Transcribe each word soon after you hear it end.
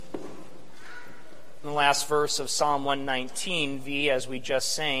In the last verse of Psalm 119, as we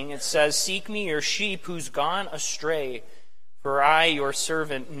just sang, it says, "Seek me your sheep who's gone astray, for I, your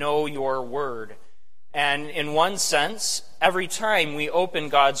servant, know your word." And in one sense, every time we open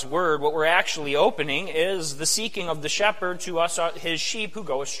God's word, what we're actually opening is the seeking of the shepherd to us, his sheep who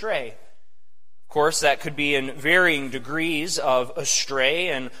go astray. Of course, that could be in varying degrees of astray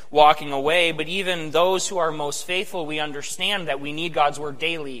and walking away, but even those who are most faithful, we understand that we need God's word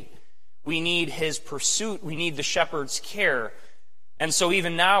daily. We need his pursuit. We need the shepherd's care. And so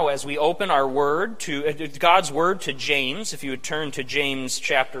even now, as we open our word to God's word to James, if you would turn to James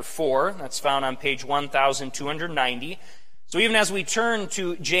chapter 4, that's found on page 1290. So even as we turn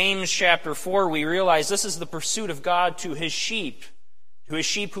to James chapter 4, we realize this is the pursuit of God to his sheep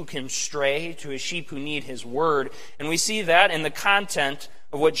who can stray, to his sheep who need his word. And we see that in the content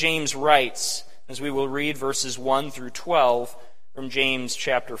of what James writes, as we will read verses 1 through 12 from James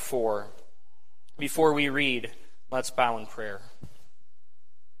chapter 4. Before we read, let's bow in prayer.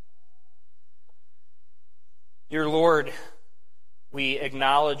 Dear Lord, we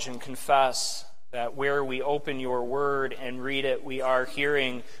acknowledge and confess that where we open your word and read it, we are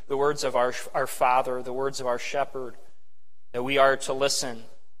hearing the words of our Father, the words of our shepherd, that we are to listen,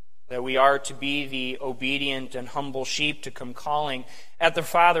 that we are to be the obedient and humble sheep to come calling at their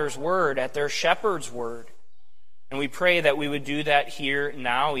Father's word, at their shepherd's word. And we pray that we would do that here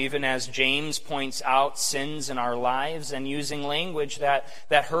now, even as James points out sins in our lives and using language that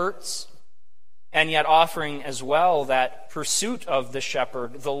hurts, and yet offering as well that pursuit of the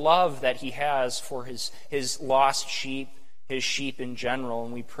shepherd, the love that he has for his lost sheep, his sheep in general.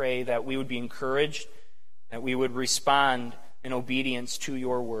 And we pray that we would be encouraged, that we would respond in obedience to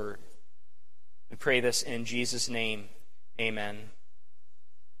your word. We pray this in Jesus' name. Amen.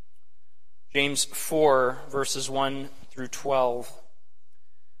 James 4, verses 1 through 12.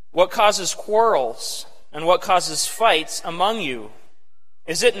 "What causes quarrels and what causes fights among you?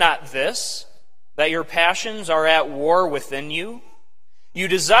 Is it not this, that your passions are at war within you? You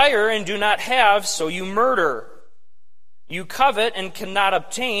desire and do not have, so you murder. You covet and cannot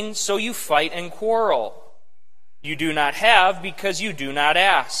obtain, so you fight and quarrel. You do not have because you do not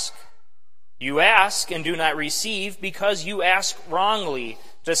ask. You ask and do not receive because you ask wrongly,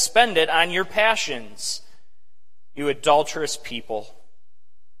 to spend it on your passions. You adulterous people.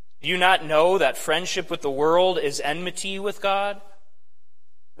 Do you not know that friendship with the world is enmity with God?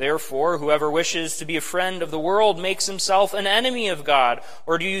 Therefore, whoever wishes to be a friend of the world makes himself an enemy of God.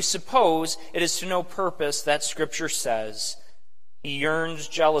 Or do you suppose it is to no purpose that Scripture says, 'He yearns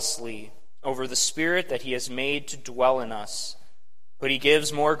jealously over the Spirit that he has made to dwell in us, but he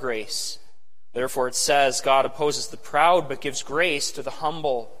gives more grace.' Therefore it says, 'God opposes the proud, but gives grace to the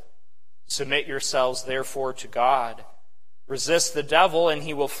humble.' Submit yourselves therefore to God. Resist the devil, and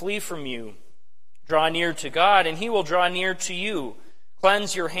he will flee from you. Draw near to God, and he will draw near to you.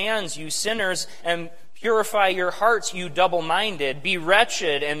 Cleanse your hands, you sinners, and purify your hearts, you double-minded. Be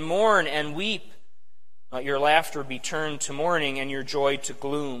wretched, and mourn, and weep. Let your laughter be turned to mourning, and your joy to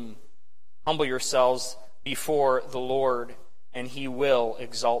gloom. Humble yourselves before the Lord, and he will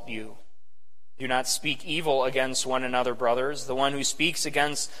exalt you. Do not speak evil against one another, brothers. The one who speaks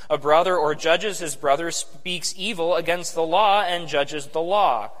against a brother or judges his brother speaks evil against the law and judges the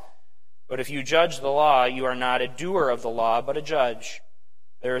law. But if you judge the law, you are not a doer of the law, but a judge.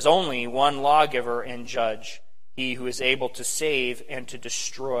 There is only one lawgiver and judge, he who is able to save and to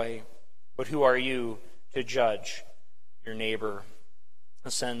destroy. But who are you to judge your neighbor?"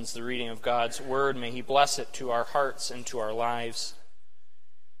 This ends the reading of God's word. May he bless it to our hearts and to our lives.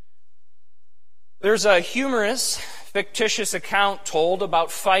 There's a humorous, fictitious account told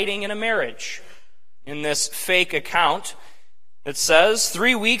about fighting in a marriage. In this fake account, it says,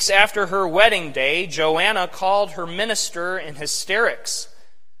 3 weeks after her wedding day, Joanna called her minister in hysterics.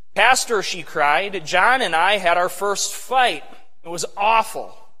 "Pastor," she cried, "John and I had our first fight. It was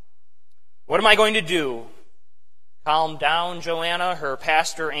awful. What am I going to do?" "Calm down, Joanna," her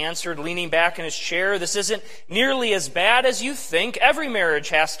pastor answered, leaning back in his chair. "This isn't nearly as bad as you think. Every marriage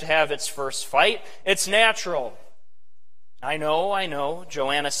has to have its first fight. It's natural." I know,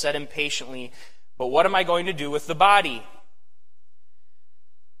 Joanna said impatiently, "but what am I going to do with the body?"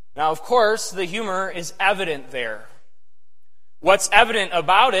 Now, of course, the humor is evident there. What's evident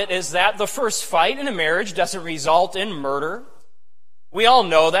about it is that the first fight in a marriage doesn't result in murder. We all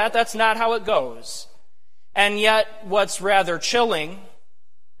know that. That's not how it goes. And yet, what's rather chilling,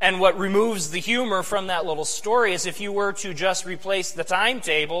 and what removes the humor from that little story, is if you were to just replace the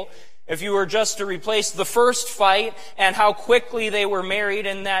timetable, if you were just to replace the first fight and how quickly they were married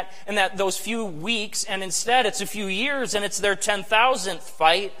in those few weeks, and instead it's a few years and it's their 10,000th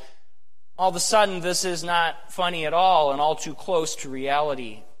fight, all of a sudden this is not funny at all and all too close to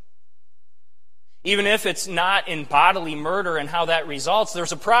reality. Even if it's not in bodily murder and how that results,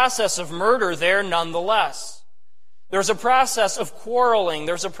 there's a process of murder there nonetheless. There's a process of quarreling.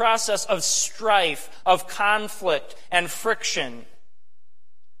 There's a process of strife, of conflict and friction.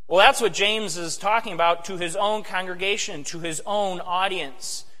 Well, that's what James is talking about to his own congregation, to his own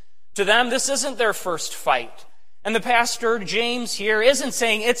audience. To them, this isn't their first fight. And the pastor, James, here isn't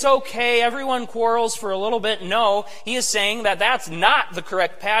saying it's okay, everyone quarrels for a little bit. No, he is saying that that's not the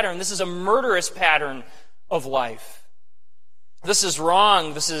correct pattern. This is a murderous pattern of life. This is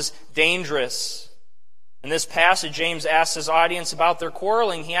wrong. This is dangerous. In this passage, James asks his audience about their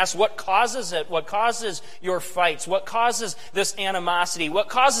quarreling. He asks, what causes it? What causes your fights? What causes this animosity? What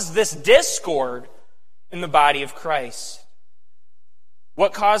causes this discord in the body of Christ?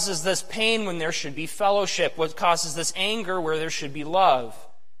 What causes this pain when there should be fellowship? What causes this anger where there should be love?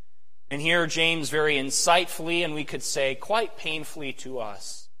 And here James very insightfully, and we could say quite painfully to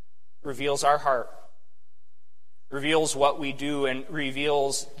us, reveals our heart. Reveals what we do and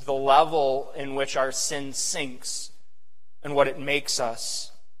reveals the level in which our sin sinks and what it makes us.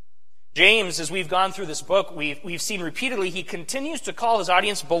 James, as we've gone through this book, we've seen repeatedly, he continues to call his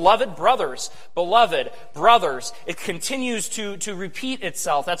audience beloved brothers. Beloved brothers. It continues to repeat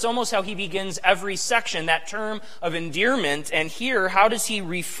itself. That's almost how he begins every section, that term of endearment. And here, how does he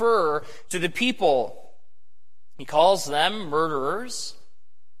refer to the people? He calls them murderers.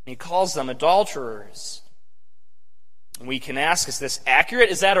 And he calls them adulterers. We can ask, is this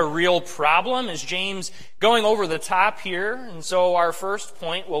accurate? Is that a real problem? Is James going over the top here? And so our first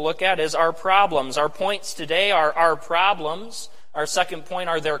point we'll look at is our problems. Our points today are our problems. Our second point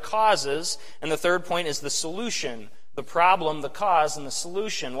are their causes. And the third point is the solution. The problem, the cause, and the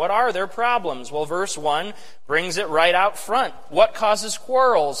solution. What are their problems? Well, verse 1 brings it right out front. What causes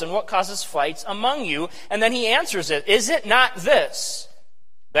quarrels and what causes fights among you? And then he answers it. Is it not this,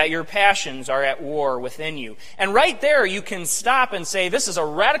 that your passions are at war within you? And right there you can stop and say, this is a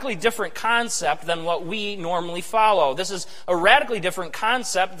radically different concept than what we normally follow. This is a radically different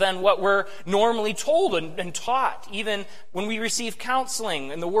concept than what we're normally told and taught, even when we receive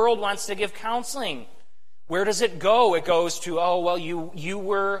counseling and the world wants to give counseling. Where does it go? It goes to, oh, well, you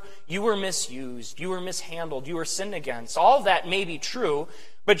were misused, you were mishandled, you were sinned against. All of that may be true,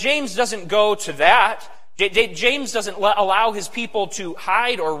 but James doesn't go to that. James doesn't allow his people to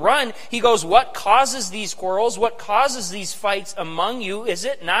hide or run. He goes, what causes these quarrels? What causes these fights among you? Is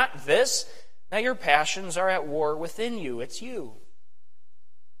it not this, that your passions are at war within you? It's you.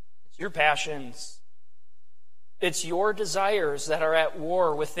 It's your passions. It's your desires that are at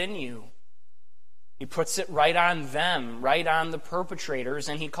war within you. He puts it right on them, right on the perpetrators,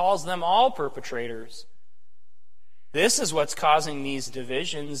 and he calls them all perpetrators. This is what's causing these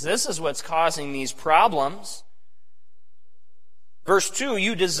divisions. This is what's causing these problems. Verse 2,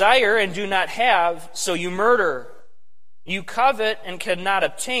 you desire and do not have, so you murder. You covet and cannot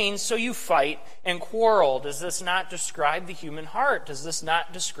obtain, so you fight and quarrel. Does this not describe the human heart? Does this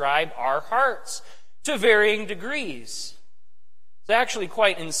not describe our hearts to varying degrees? It's actually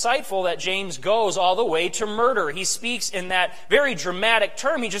quite insightful that James goes all the way to murder. He speaks in that very dramatic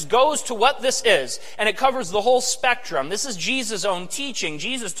term. He just goes to what this is, and it covers the whole spectrum. This is Jesus' own teaching.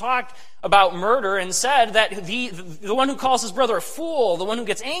 Jesus talked about murder and said that the one who calls his brother a fool, the one who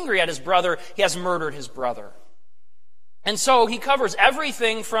gets angry at his brother, he has murdered his brother. And so he covers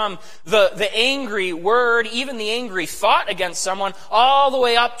everything from the angry word, even the angry thought against someone, all the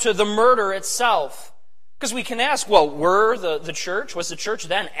way up to the murder itself. Because we can ask, well, was the church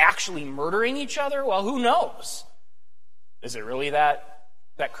then actually murdering each other? Well, who knows? Is it really that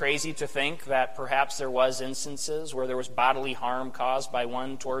crazy to think that perhaps there was instances where there was bodily harm caused by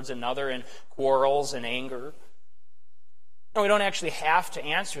one towards another and quarrels and anger? No, we don't actually have to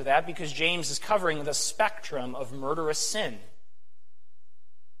answer that because James is covering the spectrum of murderous sin.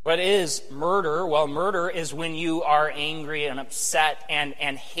 What is murder? Well, murder is when you are angry and upset and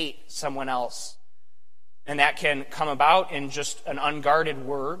hate someone else. And that can come about in just an unguarded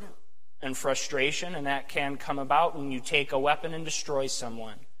word and frustration, and that can come about when you take a weapon and destroy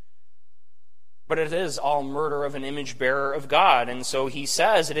someone. But it is all murder of an image bearer of God. And so he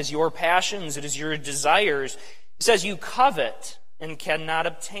says, it is your passions, it is your desires. He says you covet and cannot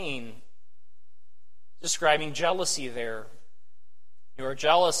obtain. Describing jealousy there. You are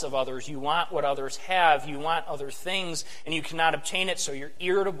jealous of others. You want what others have. You want other things, and you cannot obtain it, so you're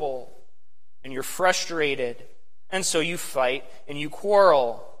irritable. And you're frustrated, and so you fight and you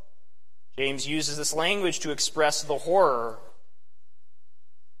quarrel. James uses this language to express the horror.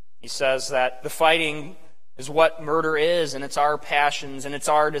 He says that the fighting is what murder is, and it's our passions, and it's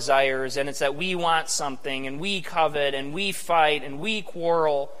our desires, and it's that we want something, and we covet, and we fight, and we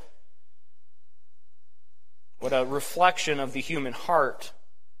quarrel. What a reflection of the human heart.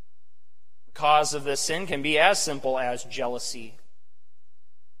 The cause of this sin can be as simple as jealousy.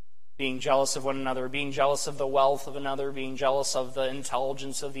 Being jealous of one another, being jealous of the wealth of another, being jealous of the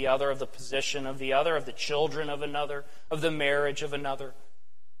intelligence of the other, of the position of the other, of the children of another, of the marriage of another.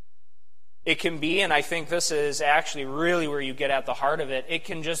 It can be, and I think this is actually really where you get at the heart of it, it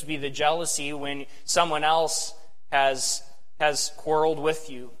can just be the jealousy when someone else has quarreled with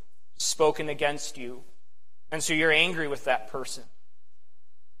you, spoken against you, and so you're angry with that person.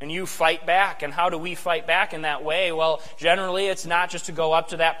 And you fight back. And how do we fight back in that way? Well, generally it's not just to go up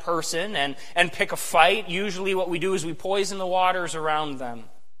to that person and pick a fight. Usually what we do is we poison the waters around them.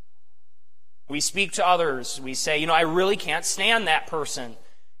 We speak to others. We say, I really can't stand that person.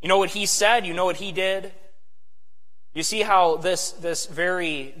 You know what he said? You know what he did? You see how this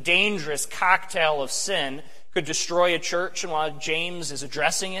very dangerous cocktail of sin could destroy a church, and while James is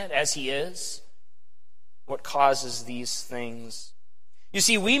addressing it as he is, what causes these things? You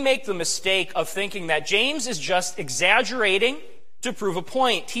see, we make the mistake of thinking that James is just exaggerating to prove a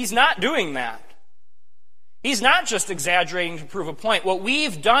point. He's not doing that. He's not just exaggerating to prove a point. What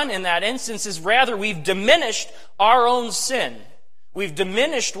we've done in that instance is rather we've diminished our own sin. We've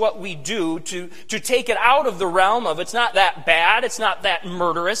diminished what we do to take it out of the realm of it's not that bad, it's not that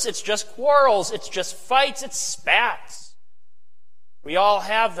murderous, it's just quarrels, it's just fights, it's spats. We all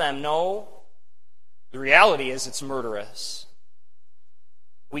have them. No, the reality is it's murderous.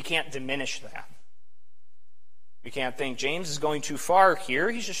 We can't diminish that. We can't think James is going too far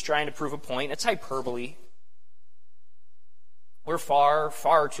here. He's just trying to prove a point. It's hyperbole. We're far,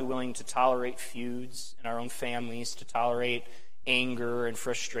 far too willing to tolerate feuds in our own families, to tolerate anger and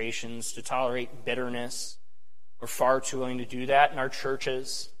frustrations, to tolerate bitterness. We're far too willing to do that in our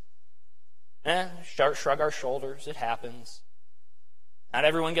churches. Shrug our shoulders. It happens. Not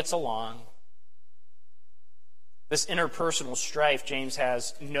everyone gets along. This interpersonal strife, James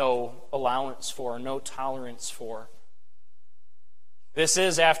has no allowance for, no tolerance for. This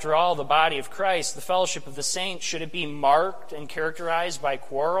is, after all, the body of Christ, the fellowship of the saints. Should it be marked and characterized by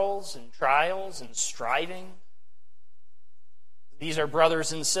quarrels and trials and striving? These are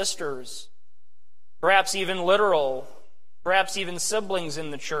brothers and sisters, perhaps even literal, perhaps even siblings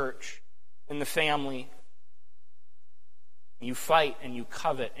in the church, in the family. You fight and you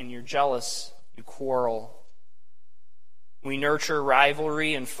covet and you're jealous, you quarrel. We nurture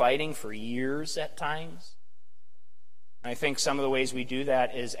rivalry and fighting for years at times. I think some of the ways we do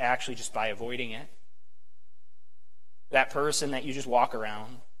that is actually just by avoiding it. That person that you just walk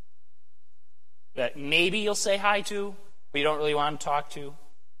around, that maybe you'll say hi to, but you don't really want to talk to.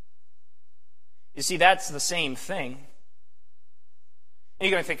 You see, that's the same thing. And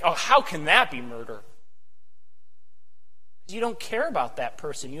you're going to think, how can that be murder? You don't care about that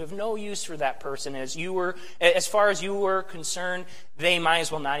person. You have no use for that person. As far as you were concerned, they might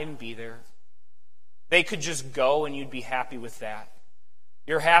as well not even be there. They could just go and you'd be happy with that.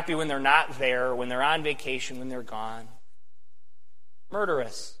 You're happy when they're not there, when they're on vacation, when they're gone.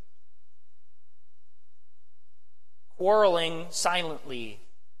 Murderous. Quarreling silently.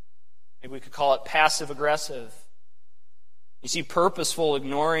 Maybe we could call it passive-aggressive. You see, purposeful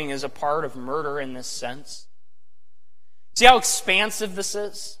ignoring is a part of murder in this sense. See how expansive this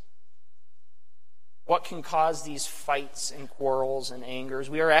is? What can cause these fights and quarrels and angers?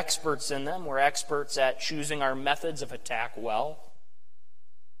 We are experts in them. We're experts at choosing our methods of attack well,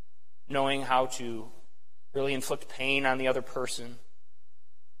 knowing how to really inflict pain on the other person.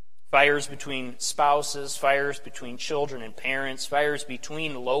 Fires between spouses, fires between children and parents, fires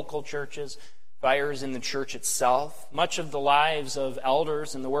between local churches, fires in the church itself. Much of the lives of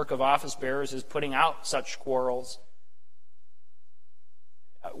elders and the work of office bearers is putting out such quarrels.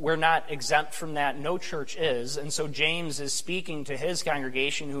 We're not exempt from that. No church is. And so James is speaking to his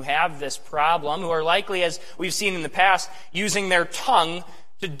congregation who have this problem, who are likely, as we've seen in the past, using their tongue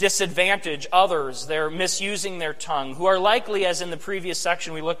to disadvantage others. They're misusing their tongue, who are likely, as in the previous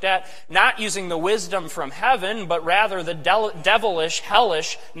section we looked at, not using the wisdom from heaven, but rather the devilish,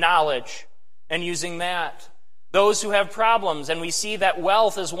 hellish knowledge, and using that. Those who have problems, and we see that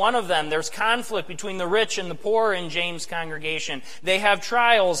wealth is one of them. There's conflict between the rich and the poor in James' congregation. They have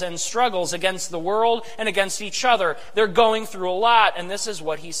trials and struggles against the world and against each other. They're going through a lot, and this is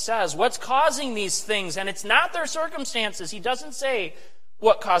what he says. What's causing these things? And it's not their circumstances. He doesn't say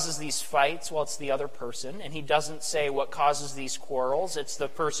what causes these fights. Well, it's the other person. And he doesn't say what causes these quarrels. It's the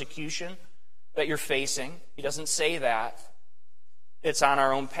persecution that you're facing. He doesn't say that. It's on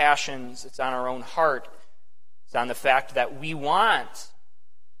our own passions. It's on our own heart. It's on the fact that we want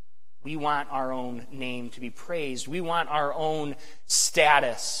our own name to be praised. We want our own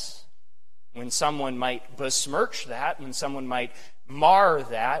status. When someone might besmirch that, when someone might mar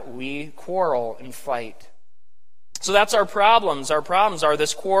that, we quarrel and fight. So that's our problems. Our problems are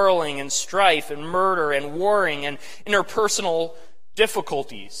this quarreling and strife and murder and warring and interpersonal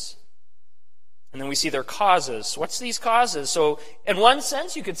difficulties. And then we see their causes. What's these causes? So in one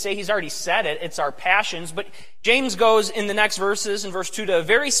sense, you could say he's already said it. It's our passions. But James goes in the next verses, in verse 2, to a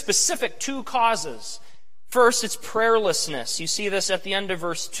very specific two causes. First, it's prayerlessness. You see this at the end of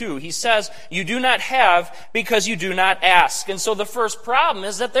verse 2. He says, you do not have because you do not ask. And so the first problem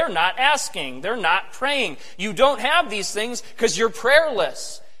is that they're not asking. They're not praying. You don't have these things because you're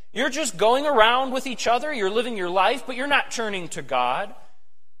prayerless. You're just going around with each other. You're living your life, but you're not turning to God.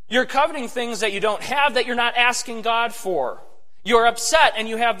 You're coveting things that you don't have that you're not asking God for. You're upset and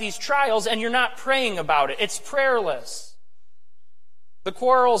you have these trials and you're not praying about it. It's prayerless. The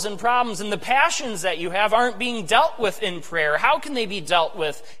quarrels and problems and the passions that you have aren't being dealt with in prayer. How can they be dealt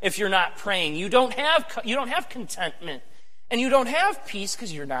with if you're not praying? You don't have contentment and you don't have peace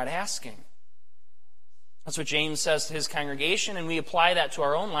because you're not asking. That's what James says to his congregation, and we apply that to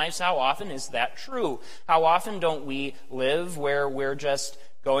our own lives. How often is that true? How often don't we live where we're just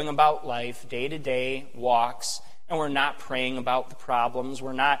going about life, day-to-day walks, and we're not praying about the problems,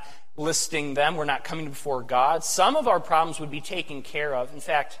 we're not listing them, we're not coming before God? Some of our problems would be taken care of. In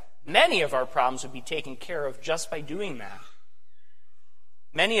fact, many of our problems would be taken care of just by doing that.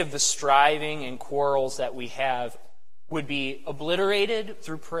 Many of the striving and quarrels that we have would be obliterated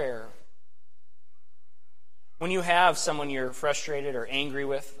through prayer. When you have someone you're frustrated or angry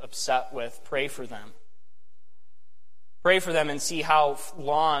with, upset with, pray for them. Pray for them and see how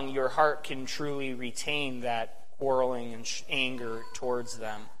long your heart can truly retain that quarreling and anger towards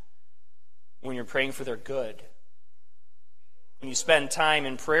them when you're praying for their good. When you spend time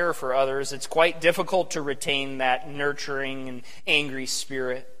in prayer for others, it's quite difficult to retain that nurturing and angry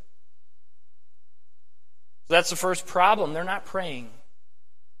spirit. So that's the first problem. They're not praying.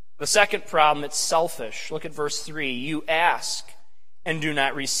 The second problem, it's selfish. Look at verse 3. You ask and do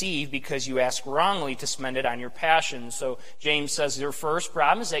not receive because you ask wrongly to spend it on your passions. So James says your first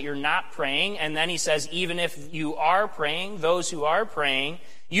problem is that you're not praying. And then he says even if you are praying, those who are praying,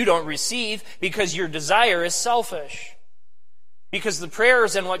 you don't receive because your desire is selfish. Because the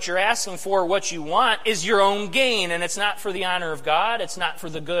prayers and what you're asking for, what you want, is your own gain. And it's not for the honor of God. It's not for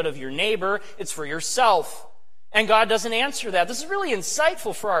the good of your neighbor. It's for yourself. And God doesn't answer that. This is really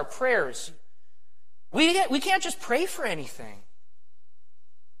insightful for our prayers. We can't just pray for anything.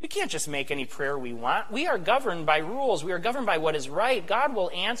 We can't just make any prayer we want. We are governed by rules. We are governed by what is right. God will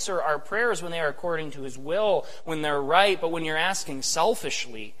answer our prayers when they are according to His will, when they're right. But when you're asking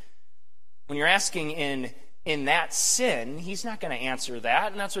selfishly, when you're asking in that sin, He's not going to answer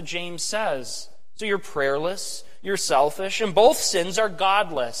that. And that's what James says. So you're prayerless, you're selfish, and both sins are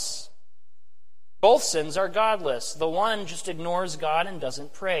godless. Both sins are godless. The one just ignores God and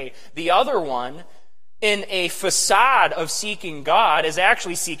doesn't pray. The other one, in a facade of seeking God, is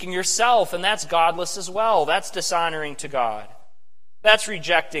actually seeking yourself, and that's godless as well. That's dishonoring to God. That's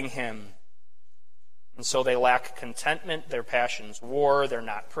rejecting Him. And so they lack contentment, their passions war, they're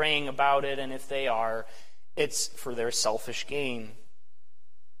not praying about it, and if they are, it's for their selfish gain.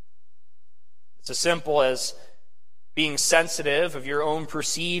 It's as simple as being sensitive of your own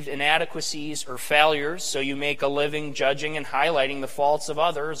perceived inadequacies or failures, so you make a living judging and highlighting the faults of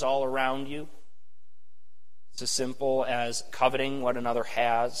others all around you. It's as simple as coveting what another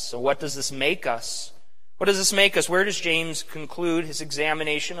has. So what does this make us? What does this make us? Where does James conclude his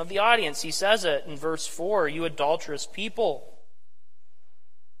examination of the audience? He says it in verse 4, you adulterous people,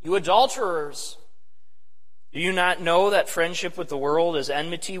 you adulterers. Do you not know that friendship with the world is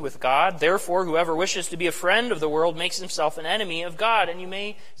enmity with God? Therefore, whoever wishes to be a friend of the world makes himself an enemy of God. And you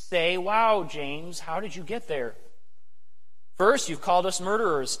may say, wow, James, how did you get there? First, you've called us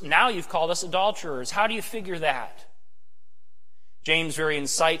murderers. Now you've called us adulterers. How do you figure that? James very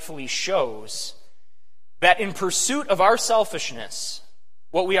insightfully shows that in pursuit of our selfishness,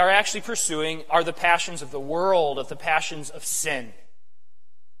 what we are actually pursuing are the passions of the world, of the passions of sin,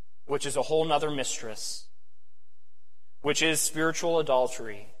 which is a whole nother mistress, which is spiritual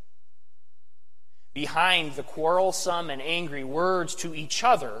adultery. Behind the quarrelsome and angry words to each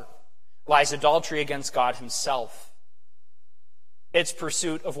other lies adultery against God Himself. It's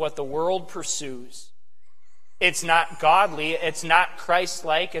pursuit of what the world pursues. It's not godly. It's not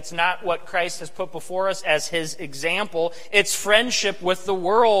Christ-like. It's not what Christ has put before us as His example. It's friendship with the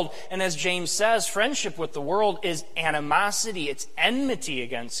world. And as James says, friendship with the world is animosity. It's enmity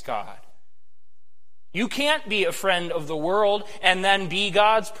against God. You can't be a friend of the world and then be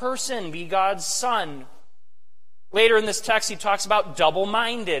God's person, be God's son. Later in this text, he talks about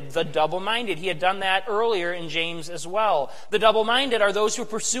double-minded, the double-minded. He had done that earlier in James as well. The double-minded are those who are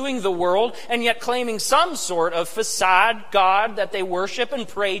pursuing the world and yet claiming some sort of facade God that they worship and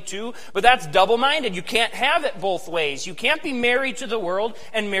pray to, but that's double-minded. You can't have it both ways. You can't be married to the world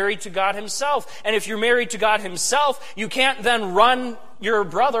and married to God himself. And if you're married to God himself, you can't then run your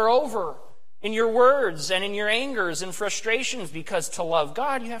brother over in your words and in your angers and frustrations, because to love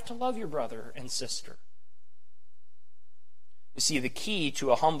God, you have to love your brother and sister. You see, the key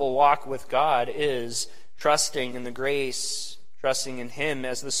to a humble walk with God is trusting in the grace, trusting in him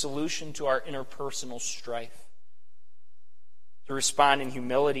as the solution to our interpersonal strife. To respond in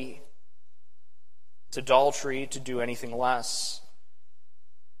humility. It's adultery to do anything less.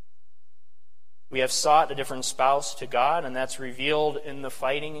 We have sought a different spouse to God, and that's revealed in the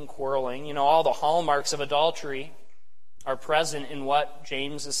fighting and quarreling. You know, all the hallmarks of adultery are present in what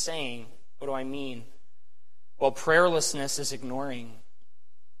James is saying. What do I mean? Well, prayerlessness is ignoring.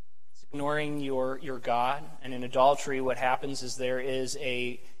 It's ignoring your God. And in adultery, what happens is there is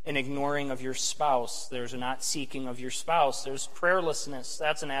an ignoring of your spouse. There's a not seeking of your spouse. There's prayerlessness.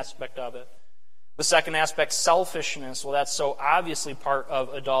 That's an aspect of it. The second aspect, selfishness. Well, that's so obviously part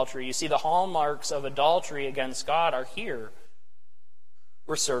of adultery. You see, the hallmarks of adultery against God are here.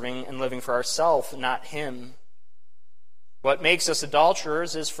 We're serving and living for ourselves, not him. What makes us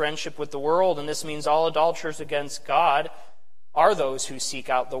adulterers is friendship with the world, and this means all adulterers against God are those who seek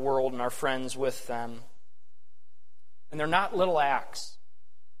out the world and are friends with them. And they're not little acts.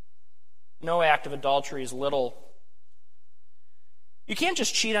 No act of adultery is little. You can't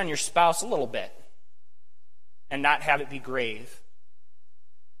just cheat on your spouse a little bit and not have it be grave.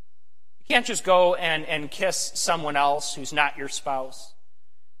 You can't just go and kiss someone else who's not your spouse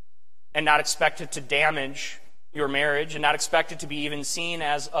and not expect it to damage your marriage and not expect it to be even seen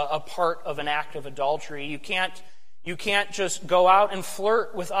as a part of an act of adultery. You can't just go out and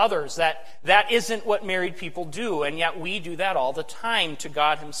flirt with others. That isn't what married people do, and yet we do that all the time to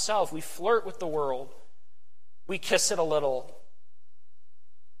God himself. We flirt with the world. We kiss it a little.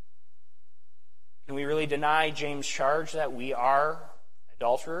 Can we really deny James' charge that we are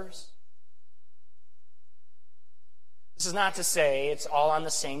adulterers? This is not to say it's all on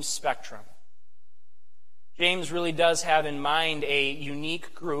the same spectrum. James really does have in mind a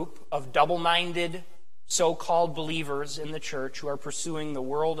unique group of double-minded so-called believers in the church who are pursuing the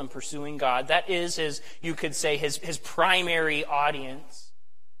world and pursuing God. That is his primary audience.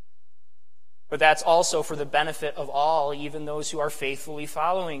 But that's also for the benefit of all, even those who are faithfully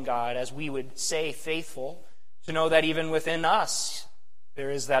following God, as we would say faithful, to know that even within us there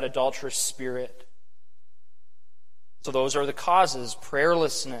is that adulterous spirit. So those are the causes: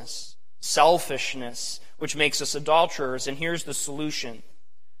 prayerlessness, selfishness, which makes us adulterers. And here's the solution.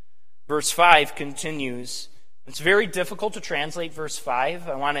 Verse 5 continues. It's very difficult to translate verse 5.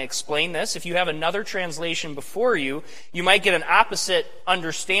 I want to explain this. If you have another translation before you, you might get an opposite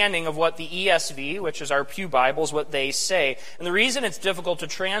understanding of what the ESV, which is our Pew Bibles, what they say. And the reason it's difficult to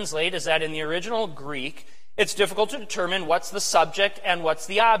translate is that in the original Greek, it's difficult to determine what's the subject and what's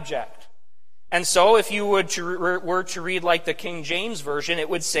the object. And so if you were to read like the King James Version, it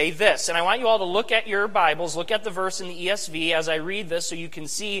would say this. And I want you all to look at your Bibles, look at the verse in the ESV as I read this so you can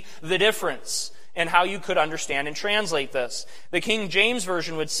see the difference and how you could understand and translate this. The King James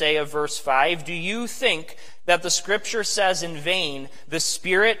Version would say of verse 5, "Do you think that the Scripture says in vain, the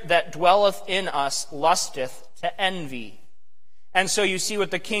Spirit that dwelleth in us lusteth to envy?" And so you see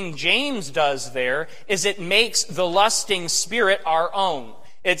what the King James does there is it makes the lusting spirit our own.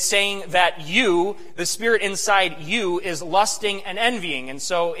 It's saying that you, the spirit inside you, is lusting and envying. And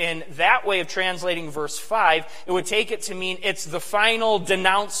so in that way of translating verse 5, it would take it to mean it's the final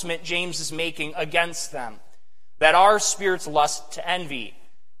denouncement James is making against them. That our spirits lust to envy.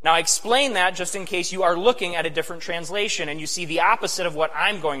 Now I explain that just in case you are looking at a different translation and you see the opposite of what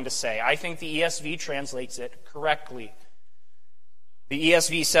I'm going to say. I think the ESV translates it correctly. The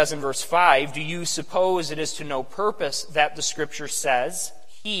ESV says in verse 5, "Do you suppose it is to no purpose that the Scripture says,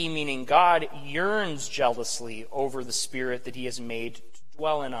 He," meaning God, "yearns jealously over the Spirit that He has made to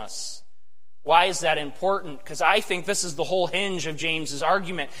dwell in us"? Why is that important? Because I think this is the whole hinge of James's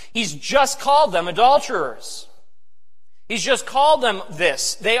argument. He's just called them adulterers. He's just called them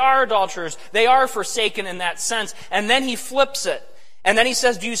this. They are adulterers. They are forsaken in that sense. And then he flips it. And then he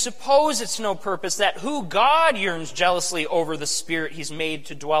says, "Do you suppose it's no purpose that who God yearns jealously over the Spirit He's made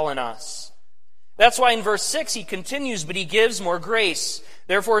to dwell in us?" That's why in verse 6 he continues, but he gives more grace.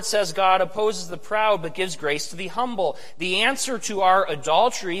 Therefore it says, God opposes the proud, but gives grace to the humble. The answer to our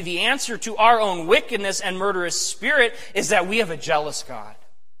adultery, the answer to our own wickedness and murderous spirit is that we have a jealous God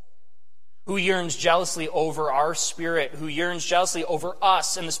who yearns jealously over our spirit, who yearns jealously over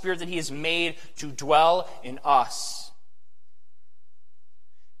us and the spirit that he has made to dwell in us.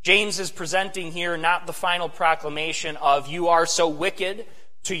 James is presenting here not the final proclamation of you are so wicked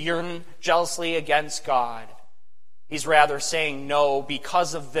to yearn jealously against God. He's rather saying, no,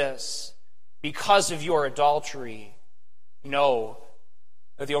 because of this, because of your adultery, know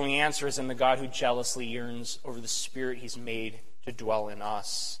that the only answer is in the God who jealously yearns over the spirit he's made to dwell in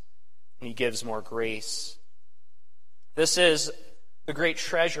us. And he gives more grace. This is the great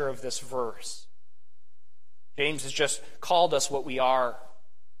treasure of this verse. James has just called us what we are.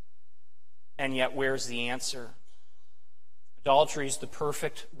 And yet, where's the answer? Adultery is the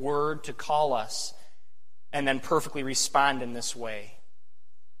perfect word to call us and then perfectly respond in this way.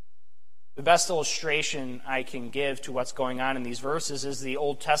 The best illustration I can give to what's going on in these verses is the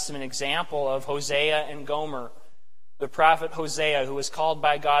Old Testament example of Hosea and Gomer. The prophet Hosea, who was called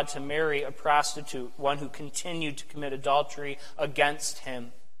by God to marry a prostitute, one who continued to commit adultery against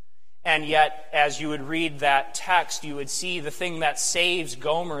him. And yet, as you would read that text, you would see the thing that saves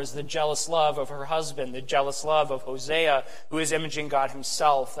Gomer is the jealous love of her husband, the jealous love of Hosea, who is imaging God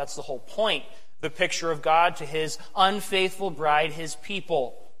himself. That's the whole point. The picture of God to his unfaithful bride, his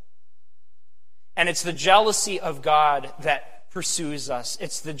people. And it's the jealousy of God that pursues us.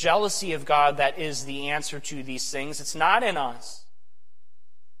 It's the jealousy of God that is the answer to these things. It's not in us.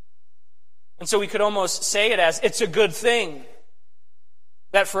 And so we could almost say it as, it's a good thing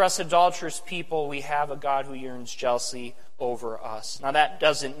that for us adulterous people, we have a God who yearns jealously over us. Now that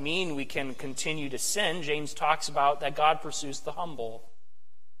doesn't mean we can continue to sin. James talks about that God pursues the humble.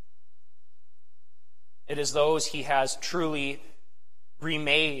 It is those he has truly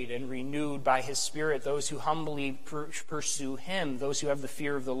remade and renewed by his Spirit, those who humbly pursue him, those who have the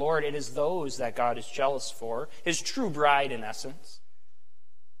fear of the Lord. It is those that God is jealous for, his true bride in essence.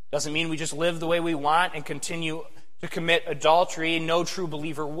 Doesn't mean we just live the way we want and continue to commit adultery. No true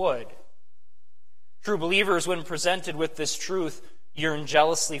believer would. True believers, when presented with this truth, yearn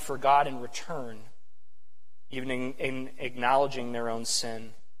jealously for God in return, even in acknowledging their own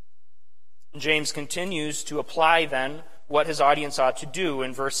sin. James continues to apply then what his audience ought to do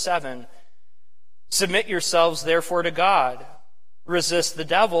in verse 7. Submit yourselves therefore to God. Resist the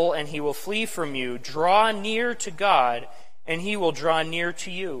devil, and he will flee from you. Draw near to God, and he will draw near to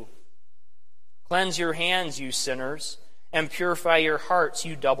you. Cleanse your hands, you sinners, and purify your hearts,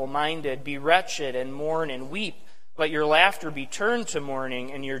 you double-minded. Be wretched and mourn and weep. Let your laughter be turned to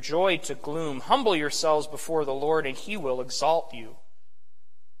mourning and your joy to gloom. Humble yourselves before the Lord, and he will exalt you.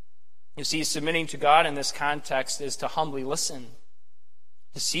 You see, submitting to God in this context is to humbly listen,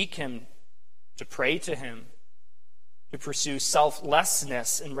 to seek him, to pray to him, to pursue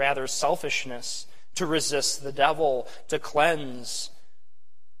selflessness and rather selfishness, to resist the devil, to cleanse.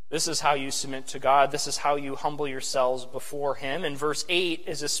 This is how you submit to God. This is how you humble yourselves before him. And verse 8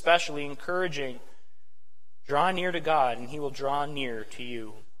 is especially encouraging. Draw near to God, and he will draw near to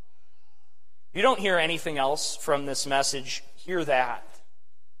you. If you don't hear anything else from this message, hear that.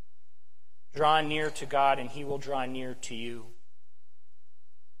 Draw near to God, and he will draw near to you.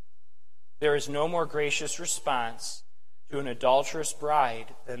 There is no more gracious response to an adulterous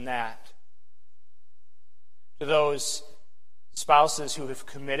bride than that. To those spouses who have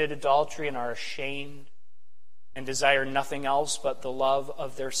committed adultery and are ashamed and desire nothing else but the love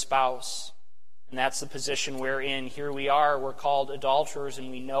of their spouse. And that's the position we're in. Here we are, we're called adulterers, and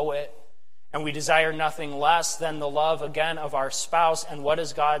we know it. And we desire nothing less than the love, again, of our spouse. And what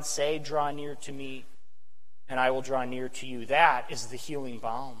does God say? Draw near to me, and I will draw near to you. That is the healing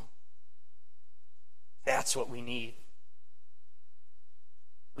balm. That's what we need.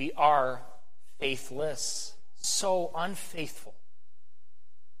 We are faithless, so unfaithful.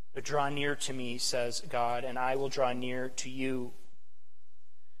 But draw near to me, says God, and I will draw near to you.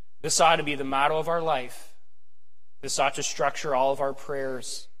 This ought to be the motto of our life. This ought to structure all of our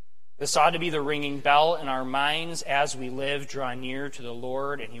prayers. This ought to be the ringing bell in our minds as we live. Draw near to the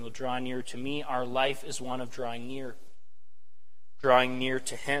Lord, and he will draw near to me. Our life is one of drawing near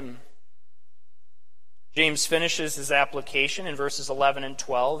to him. James finishes his application in verses 11 and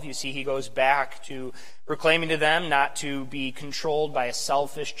 12. You see, he goes back to proclaiming to them not to be controlled by a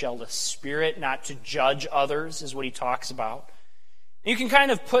selfish, jealous spirit, not to judge others, is what he talks about. You can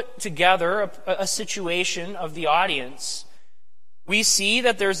kind of put together a situation of the audience. We see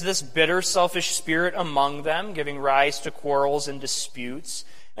that there's this bitter, selfish spirit among them, giving rise to quarrels and disputes.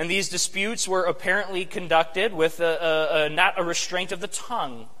 And these disputes were apparently conducted with not a restraint of the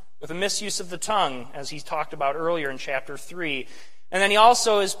tongue, with a misuse of the tongue, as he talked about earlier in chapter 3. And then he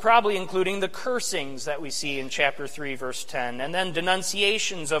also is probably including the cursings that we see in chapter 3, verse 10, and then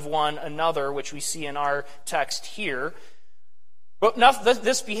denunciations of one another, which we see in our text here. But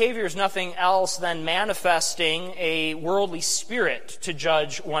this behavior is nothing else than manifesting a worldly spirit to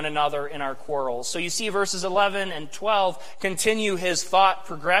judge one another in our quarrels. So you see verses 11 and 12 continue his thought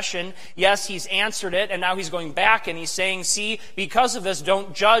progression. Yes, he's answered it, and now he's going back and he's saying, see, because of this,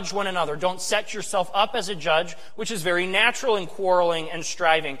 don't judge one another. Don't set yourself up as a judge, which is very natural in quarreling and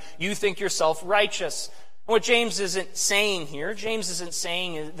striving. You think yourself righteous. What James isn't saying here, James isn't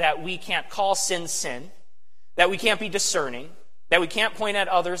saying that we can't call sin, that we can't be discerning, that we can't point at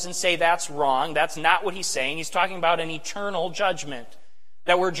others and say that's wrong. That's not what he's saying. He's talking about an eternal judgment,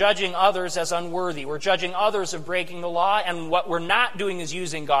 that we're judging others as unworthy. We're judging others of breaking the law, and what we're not doing is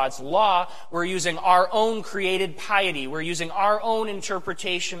using God's law. We're using our own created piety. We're using our own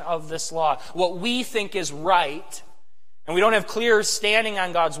interpretation of this law. What we think is right, and we don't have clear standing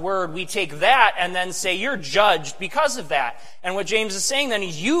on God's word, we take that and then say you're judged because of that. And what James is saying then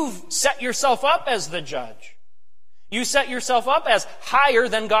is you've set yourself up as the judge. You set yourself up as higher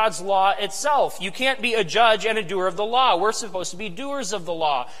than God's law itself. You can't be a judge and a doer of the law. We're supposed to be doers of the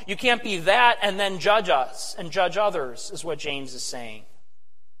law. You can't be that and then judge us and judge others, is what James is saying.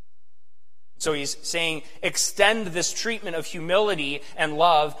 So he's saying, extend this treatment of humility and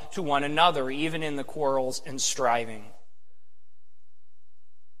love to one another, even in the quarrels and striving.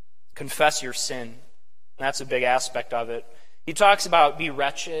 Confess your sin. That's a big aspect of it. He talks about be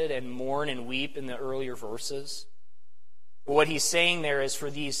wretched and mourn and weep in the earlier verses. But what he's saying there is for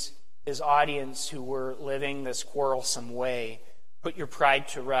his audience who were living this quarrelsome way, put your pride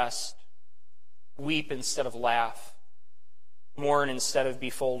to rest. Weep instead of laugh. Mourn instead of be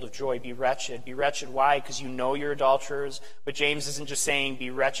full of joy. Be wretched. Be wretched. Why? Because you know you're adulterers. But James isn't just saying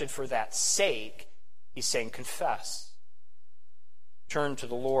be wretched for that sake. He's saying confess. Turn to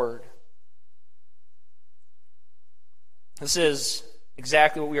the Lord. This is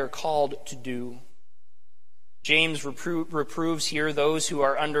exactly what we are called to do. James reproves here those who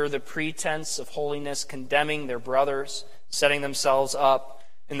are under the pretense of holiness, condemning their brothers, setting themselves up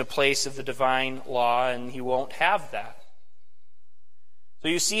in the place of the divine law, and he won't have that. So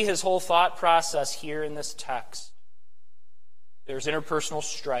you see his whole thought process here in this text. There's interpersonal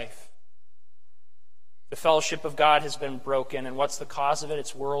strife. The fellowship of God has been broken, and what's the cause of it?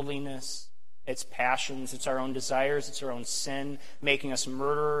 It's worldliness. It's passions, it's our own desires, it's our own sin, making us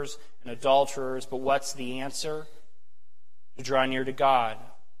murderers and adulterers. But what's the answer? To draw near to God,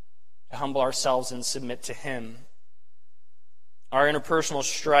 to humble ourselves and submit to Him. Our interpersonal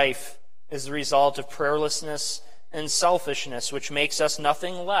strife is the result of prayerlessness and selfishness, which makes us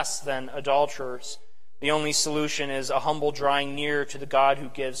nothing less than adulterers. The only solution is a humble drawing near to the God who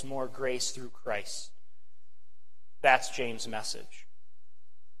gives more grace through Christ. That's James' message.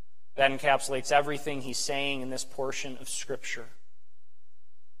 That encapsulates everything he's saying in this portion of Scripture.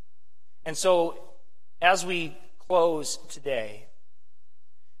 And so, as we close today,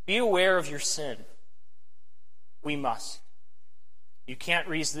 be aware of your sin. We must. You can't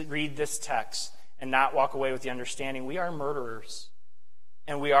read this text and not walk away with the understanding we are murderers,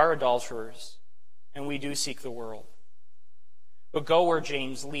 and we are adulterers, and we do seek the world. But go where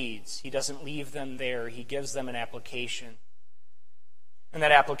James leads. He doesn't leave them there. He gives them an application. And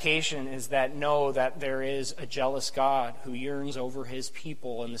that application is that know that there is a jealous God who yearns over his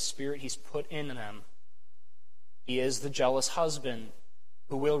people and the spirit he's put in them. He is the jealous husband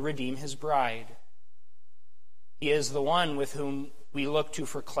who will redeem his bride. He is the one with whom we look to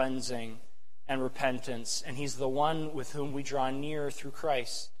for cleansing and repentance, and he's the one with whom we draw near through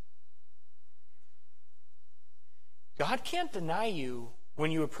Christ. God can't deny you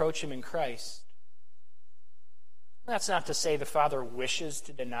when you approach him in Christ. That's not to say the Father wishes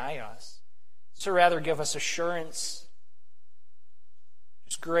to deny us. It's to rather give us assurance,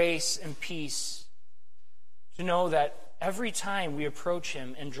 just grace and peace, to know that every time we approach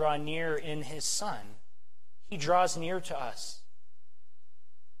him and draw near in his Son, he draws near to us.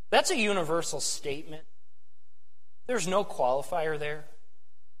 That's a universal statement. There's no qualifier there.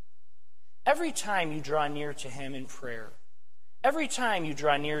 Every time you draw near to him in prayer, every time you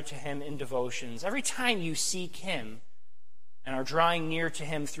draw near to him in devotions, every time you seek him and are drawing near to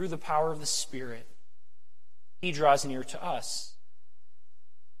him through the power of the Spirit, he draws near to us.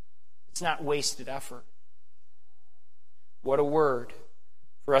 It's not wasted effort. What a word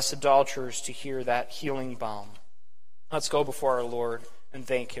for us adulterers to hear that healing balm. Let's go before our Lord and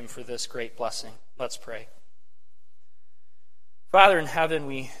thank him for this great blessing. Let's pray. Father in heaven,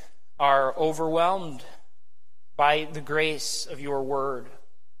 we are overwhelmed by the grace of your word.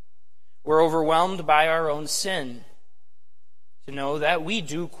 We're overwhelmed by our own sin to know that we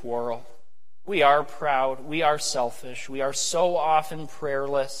do quarrel. We are proud. We are selfish. We are so often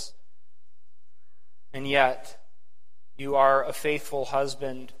prayerless. And yet, you are a faithful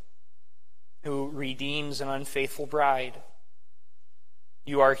husband who redeems an unfaithful bride.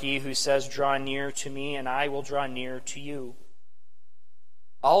 You are he who says, "Draw near to me, and I will draw near to you."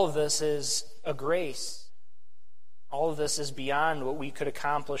 All of this is a grace. All of this is beyond what we could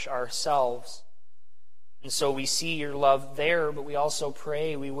accomplish ourselves. And so we see your love there, but we also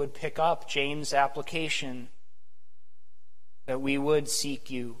pray we would pick up James' application, that we would seek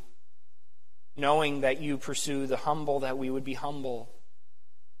you, knowing that you pursue the humble, that we would be humble,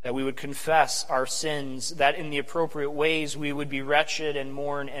 that we would confess our sins, that in the appropriate ways we would be wretched and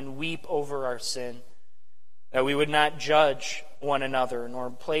mourn and weep over our sin, that we would not judge one another nor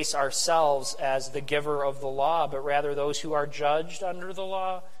place ourselves as the giver of the law, but rather those who are judged under the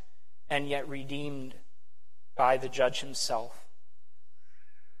law and yet redeemed by the judge himself.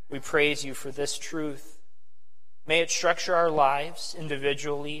 We praise you for this truth. May it structure our lives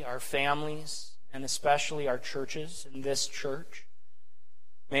individually, our families, and especially our churches and this church.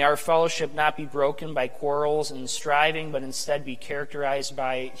 May our fellowship not be broken by quarrels and striving, but instead be characterized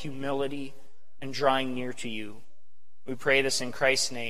by humility and drawing near to you. We pray this in Christ's name.